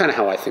that's kind of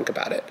how I think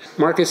about it.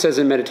 Marcus says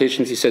in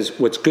Meditations, he says,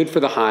 what's good for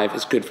the hive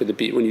is good for the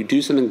bee. When you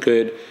do something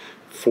good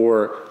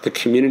for the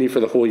community, for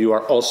the whole, you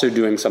are also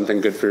doing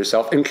something good for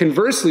yourself. And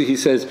conversely, he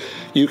says,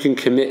 you can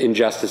commit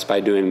injustice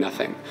by doing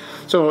nothing.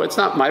 So it's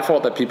not my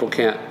fault that people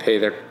can't pay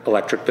their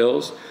electric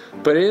bills,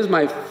 but it is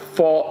my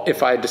fault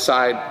if I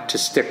decide to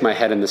stick my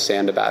head in the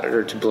sand about it,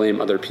 or to blame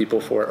other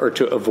people for it, or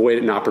to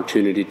avoid an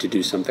opportunity to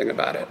do something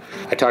about it.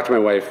 I talked to my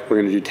wife,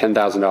 we're going to do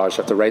 $10,000. I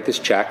have to write this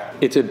check.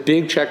 It's a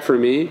big check for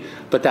me,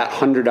 but that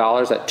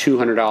 $100, that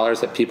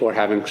 $200 that people are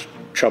having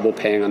trouble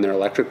paying on their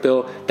electric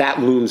bill,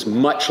 that looms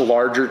much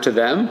larger to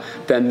them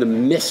than the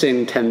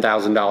missing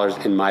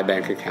 $10,000 in my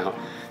bank account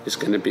is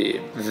going to be.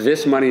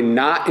 This money,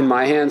 not in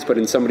my hands, but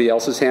in somebody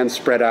else's hands,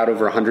 spread out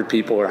over 100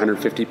 people or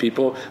 150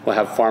 people, will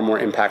have far more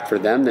impact for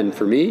them than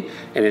for me.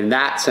 And in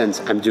that sense,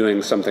 I'm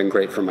doing something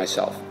great for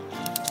myself.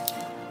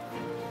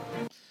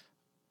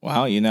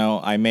 Wow,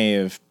 I may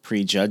have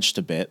prejudged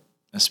a bit,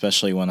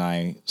 especially when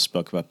I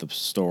spoke about the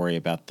story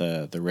about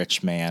the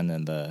rich man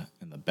and the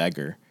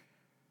beggar.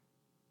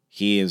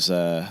 He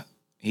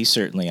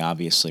certainly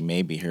obviously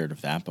maybe heard of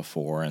that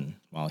before, and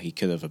while he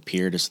could have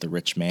appeared as the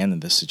rich man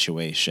in this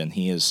situation,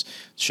 he has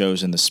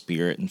chosen the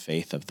spirit and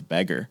faith of the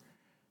beggar,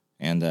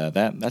 and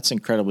that's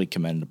incredibly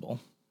commendable.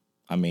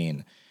 I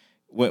mean,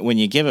 when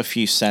you give a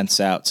few cents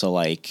out to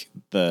like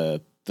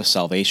the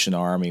Salvation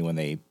Army when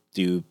they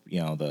do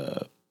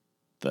the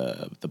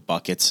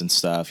buckets and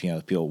stuff,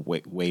 people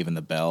waving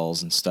the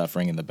bells and stuff,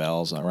 ringing the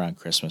bells around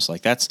Christmas,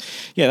 like that's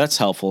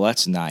helpful,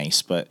 that's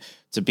nice, but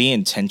to be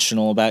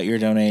intentional about your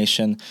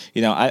donation.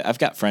 I've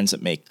got friends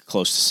that make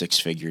close to six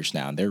figures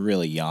now, and they're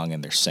really young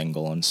and they're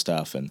single and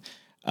stuff. And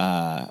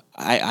I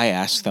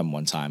asked them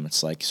one time,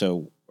 it's like,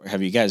 so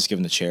have you guys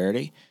given to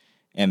charity?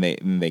 And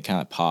they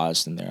kind of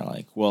paused, and they're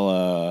like,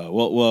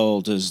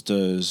 well, does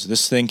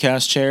this thing count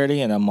as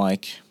charity? And I'm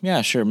like,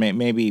 yeah, sure,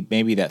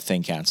 maybe that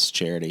thing counts as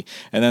charity.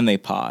 And then they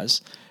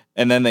pause,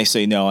 and then they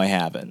say, no, I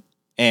haven't.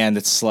 And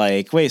it's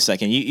like, wait a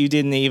second, you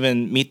didn't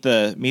even meet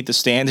the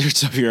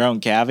standards of your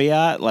own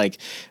caveat. Like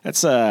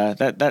that's a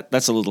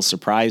little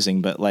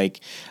surprising, but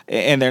like,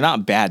 and they're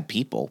not bad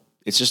people.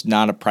 It's just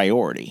not a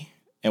priority.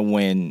 And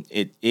when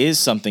it is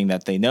something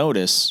that they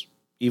notice,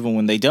 even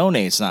when they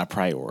donate, it's not a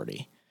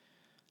priority.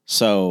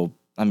 So,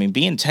 I mean,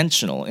 be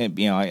intentional.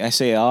 I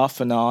say it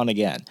off and on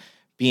again,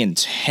 be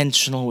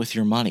intentional with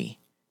your money.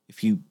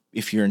 If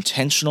you're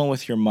intentional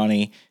with your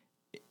money,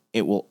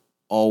 it will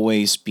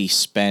always be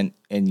spent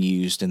and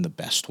used in the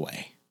best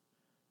way.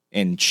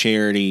 And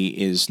charity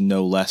is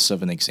no less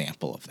of an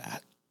example of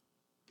that.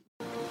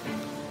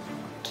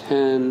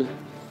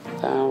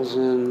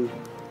 10,000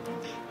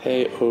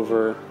 pay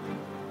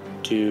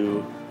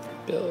overdue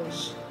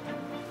bills.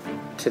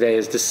 Today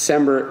is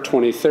December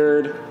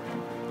 23rd,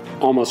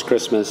 almost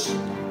Christmas.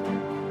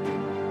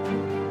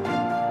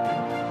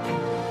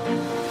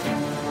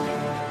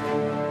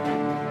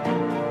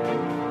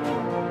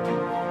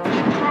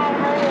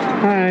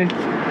 Hi.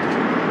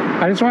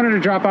 I just wanted to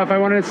drop off. I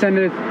wanted to send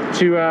it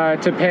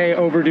to pay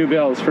overdue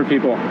bills for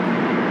people.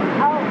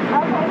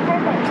 Oh, okay,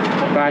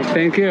 perfect. Bye.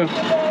 Thank you.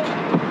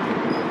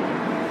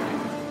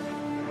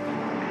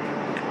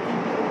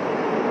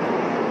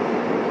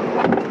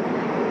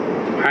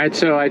 All right,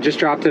 so I just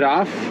dropped it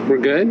off. We're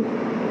good.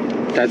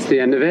 That's the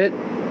end of it.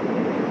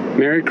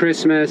 Merry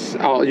Christmas.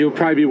 You'll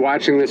probably be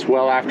watching this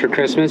well after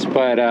Christmas,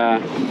 but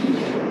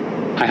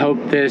I hope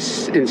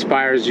this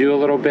inspires you a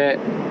little bit.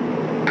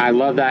 I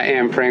love that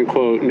Anne Frank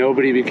quote,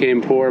 nobody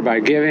became poor by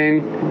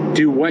giving.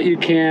 Do what you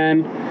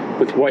can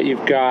with what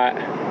you've got,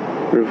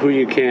 or who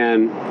you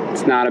can.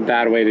 It's not a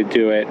bad way to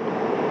do it.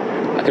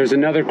 There's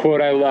another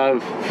quote I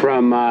love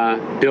from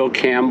Bill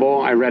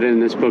Campbell. I read it in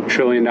this book, $1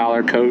 Trillion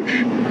Coach.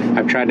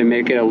 I've tried to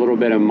make it a little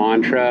bit of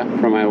mantra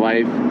for my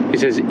life. He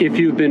says, if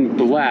you've been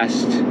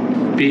blessed,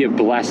 be a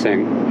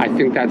blessing. I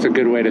think that's a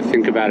good way to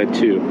think about it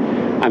too.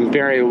 I'm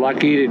very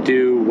lucky to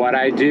do what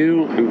I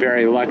do. I'm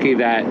very lucky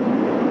that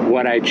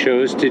what I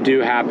chose to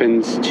do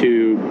happens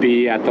to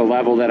be at the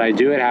level that I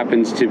do. It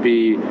happens to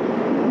be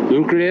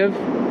lucrative.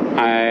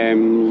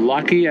 I'm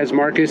lucky, as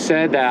Marcus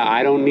said, that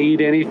I don't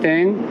need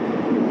anything.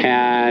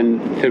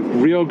 And the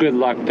real good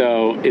luck,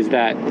 though, is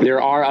that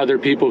there are other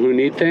people who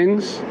need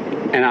things,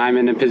 and I'm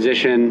in a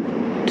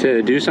position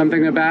to do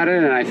something about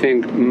it. And I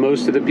think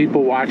most of the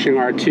people watching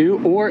are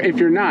too. Or if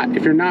you're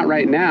not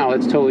right now,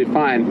 it's totally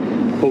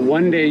fine. But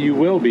one day you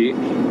will be.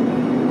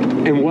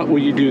 And what will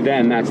you do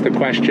then? That's the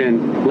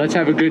question. Let's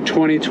have a good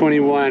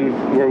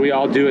 2021 where we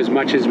all do as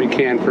much as we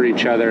can for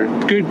each other.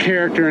 Good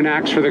character and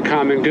acts for the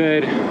common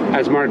good.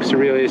 As Marcus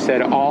Aurelius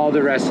said, all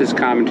the rest is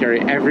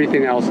commentary.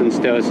 Everything else in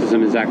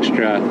Stoicism is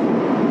extra.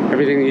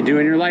 Everything you do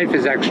in your life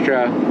is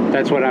extra.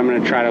 That's what I'm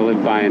going to try to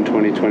live by in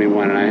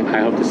 2021, and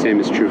I hope the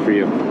same is true for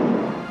you.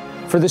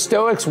 For the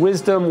Stoics,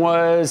 wisdom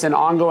was an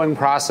ongoing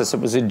process. It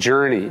was a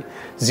journey.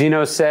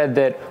 Zeno said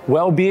that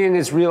well-being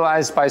is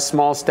realized by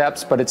small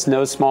steps, but it's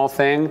no small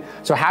thing.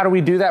 So how do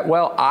we do that?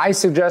 Well, I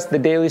suggest the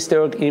Daily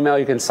Stoic email.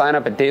 You can sign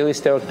up at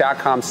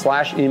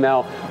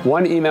dailystoic.com/email.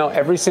 One email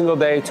every single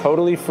day,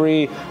 totally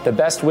free. The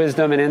best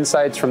wisdom and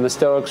insights from the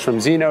Stoics, from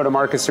Zeno to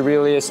Marcus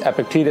Aurelius,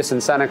 Epictetus,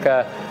 and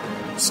Seneca.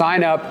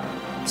 Sign up,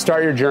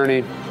 start your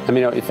journey. Let me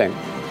know what you think.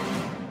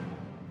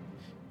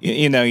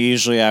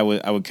 Usually I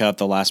would cut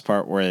the last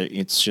part where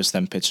it's just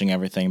them pitching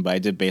everything, but I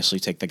did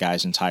basically take the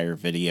guy's entire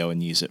video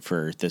and use it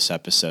for this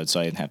episode, so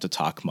I didn't have to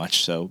talk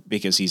much. So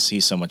because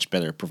he's so much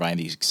better at providing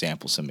these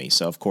examples than me.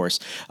 So of course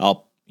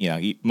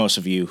most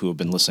of you who have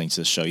been listening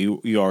to this show,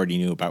 you already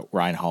knew about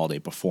Ryan Holiday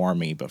before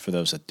me, but for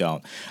those that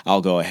don't,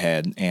 I'll go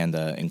ahead and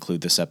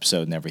include this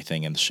episode and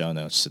everything in the show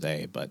notes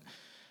today. But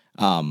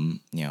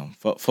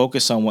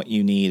focus on what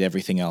you need.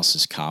 Everything else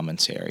is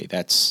commentary.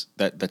 That's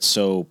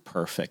so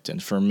perfect.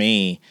 And for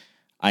me,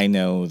 I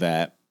know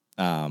that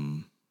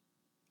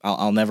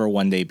I'll never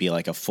one day be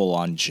like a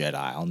full-on Jedi.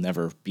 I'll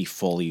never be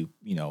fully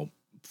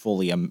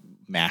a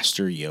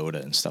Master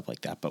Yoda and stuff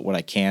like that. But what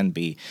I can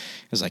be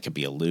is I could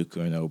be a Luke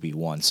or an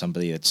Obi-Wan,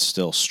 somebody that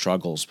still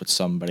struggles, but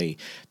somebody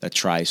that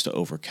tries to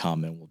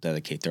overcome and will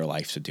dedicate their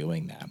life to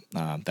doing that.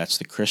 That's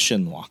the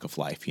Christian walk of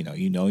life. You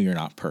know you're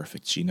not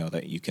perfect. You know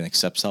that you can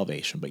accept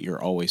salvation, but you're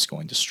always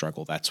going to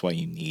struggle. That's why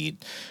you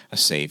need a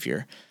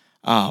savior.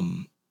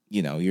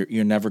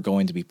 You're never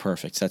going to be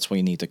perfect. That's why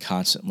you need to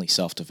constantly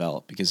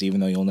self-develop, because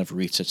even though you'll never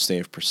reach that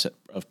state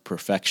of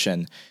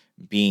perfection,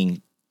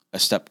 being a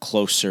step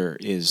closer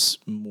is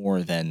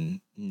more than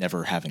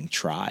never having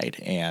tried.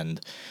 And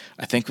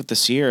I think with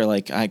this year,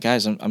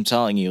 guys, I'm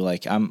telling you,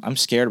 I'm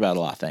scared about a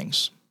lot of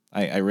things.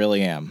 I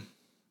really am.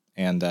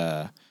 And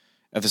at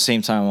the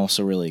same time, I'm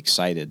also really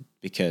excited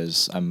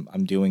because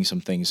I'm doing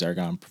some things that are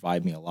going to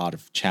provide me a lot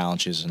of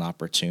challenges and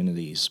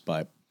opportunities.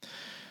 But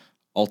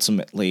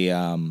ultimately,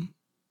 I'm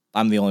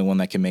the only one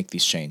that can make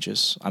these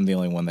changes. I'm the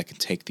only one that can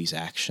take these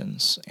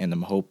actions. And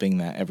I'm hoping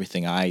that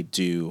everything I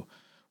do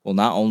will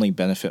not only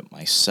benefit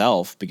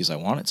myself, because I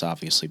want it to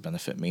obviously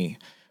benefit me,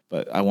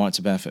 but I want it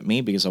to benefit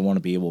me because I want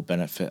to be able to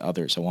benefit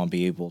others. I want to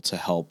be able to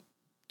help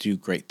do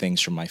great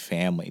things for my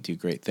family, do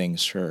great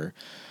things for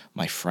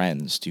my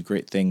friends, do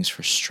great things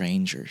for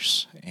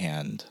strangers.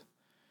 And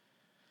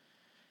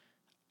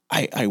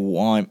I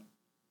want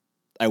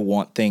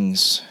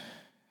things,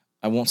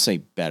 I won't say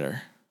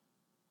better,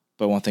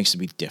 but I want things to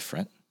be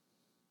different,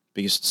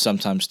 because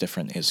sometimes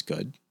different is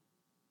good.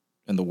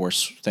 And the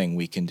worst thing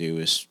we can do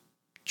is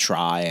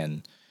try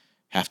and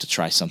have to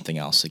try something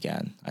else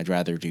again. I'd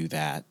rather do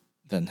that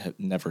than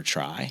never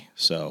try.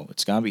 So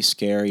it's going to be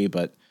scary,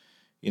 but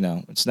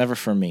it's never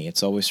for me.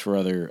 It's always for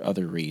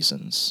other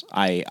reasons.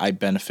 I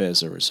benefit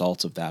as a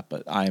result of that,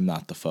 but I am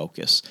not the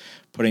focus.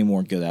 Putting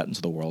more good out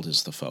into the world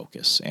is the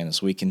focus. And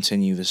as we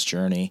continue this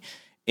journey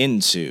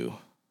into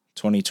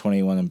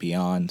 2021 and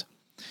beyond,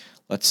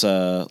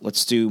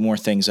 let's do more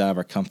things out of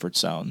our comfort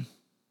zone.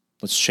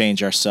 Let's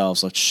change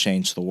ourselves. Let's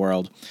change the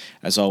world.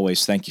 As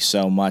always, thank you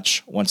so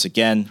much. Once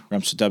again,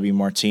 Remso W.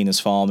 Martinez.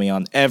 Follow me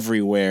on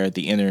everywhere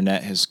the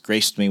internet has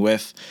graced me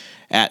with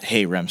at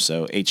Hey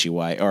Remso,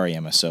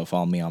 HEYREMSO.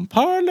 Follow me on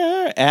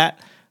Parler at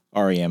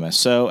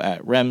REMSO,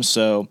 at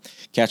Remso.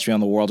 Catch me on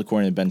The World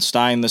According to Ben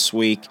Stein this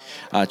week.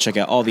 Check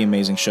out all the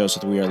amazing shows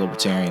at the We Are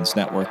Libertarians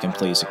Network. And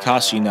please, it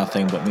costs you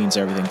nothing but means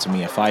everything to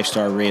me. A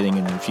 5-star rating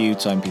and review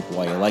telling people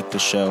why you like the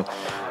show.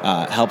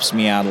 Helps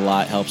me out a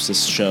lot, helps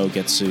this show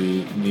get to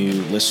new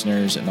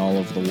listeners and all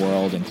over the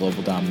world, and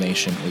global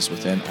domination is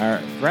within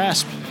our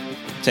grasp.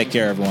 Take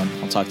care, everyone.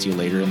 I'll talk to you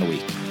later in the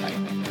week. Bye.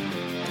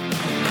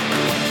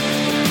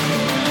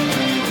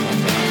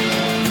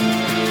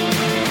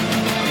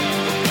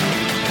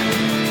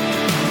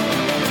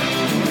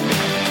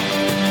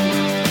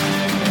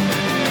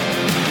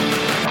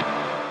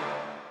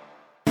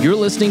 You're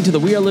listening to the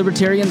We Are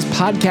Libertarians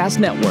Podcast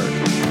Network.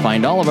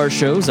 Find all of our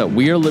shows at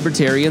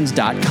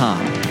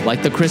wearelibertarians.com,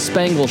 like The Chris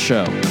Spangle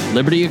Show,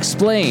 Liberty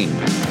Explained,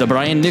 The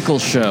Brian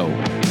Nichols Show,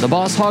 The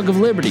Boss Hog of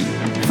Liberty,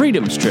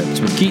 Freedom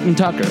Strips with Keaton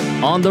Tucker,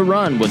 On the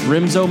Run with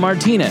Remso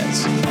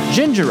Martinez,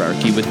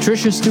 Gingerarchy with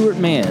Tricia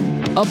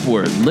Stewart-Mann,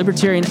 Upward,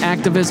 Libertarian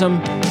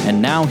Activism,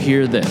 and Now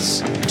Hear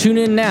This. Tune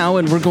in now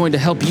and we're going to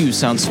help you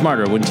sound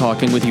smarter when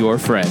talking with your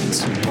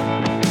friends.